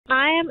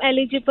I am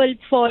eligible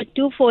for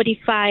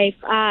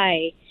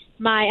 245I.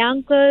 My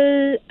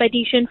uncle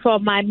petitioned for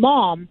my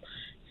mom.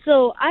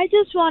 So I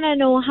just want to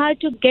know how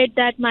to get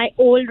that, my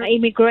old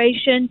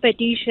immigration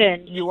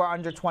petition. You were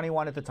under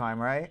 21 at the time,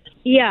 right?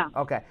 Yeah.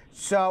 Okay.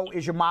 So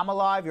is your mom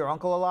alive? Your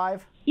uncle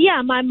alive?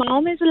 Yeah, my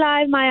mom is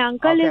alive. My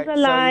uncle is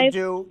alive.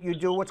 So you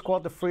do what's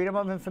called the Freedom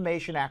of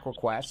Information Act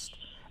request,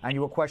 and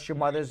you request your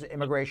mother's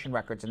immigration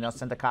records, and they'll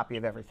send a copy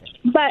of everything.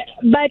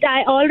 But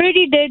I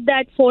already did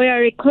that FOIA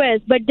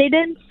request, but they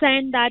didn't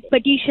send that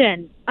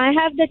petition. I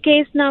have the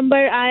case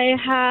number. I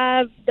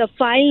have the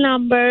file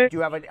number. Do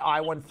you have an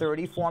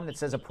I-130 form that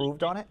says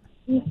approved on it?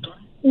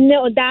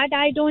 No, that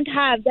I don't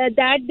have. That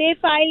they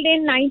filed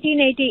in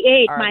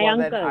 1988, All right, my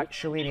well, uncle. Then,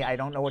 Shalini, I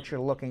don't know what you're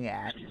looking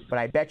at, but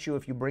I bet you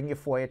if you bring your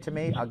FOIA to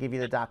me, I'll give you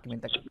the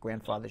document that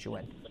grandfathers you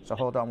in. So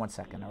hold on one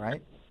second, all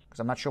right? Because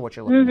I'm not sure what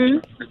you're looking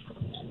at.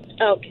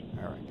 Okay.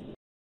 All right.